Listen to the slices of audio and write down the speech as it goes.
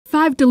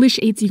5 delish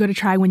eats you gotta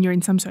try when you're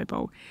in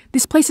shamshuipo.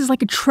 This place is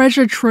like a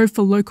treasure trove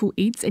for local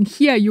eats, and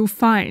here you'll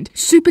find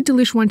super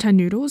delish wonton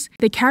noodles.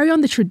 They carry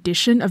on the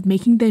tradition of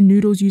making their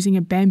noodles using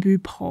a bamboo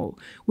pole,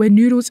 where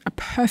noodles are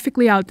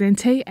perfectly al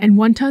dente and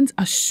wontons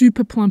are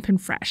super plump and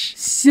fresh.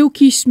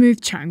 Silky smooth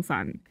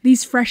changfan.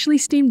 These freshly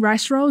steamed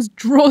rice rolls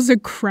draws a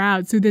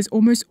crowd, so there's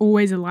almost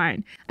always a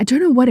line. I don't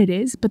know what it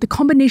is, but the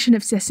combination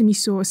of sesame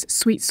sauce,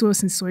 sweet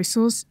sauce, and soy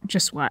sauce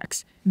just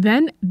works.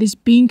 Then this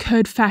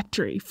Beancurd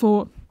factory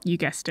for, you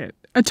guessed it,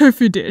 a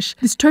tofu dish.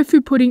 This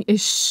tofu pudding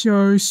is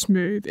so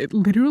smooth, it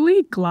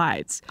literally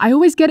glides. I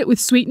always get it with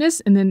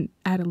sweetness and then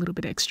add a little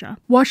bit extra.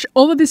 Wash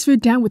all of this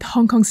food down with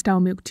Hong Kong style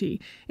milk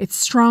tea. It's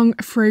strong,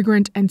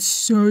 fragrant, and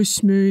so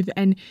smooth.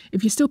 And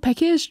if you're still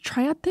peckish,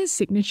 try out their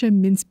signature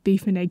minced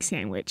beef and egg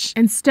sandwich.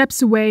 And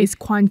steps away is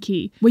Kwan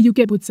Kee, where you'll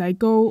get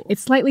butsaigo.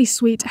 It's slightly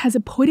sweet, has a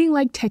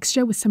pudding-like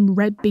texture with some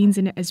red beans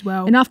in it as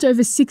well. And after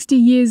over 60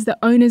 years, the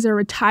owners are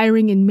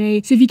retiring in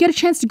May. So if you get a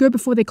chance to go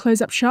before they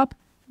close up shop,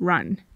 run.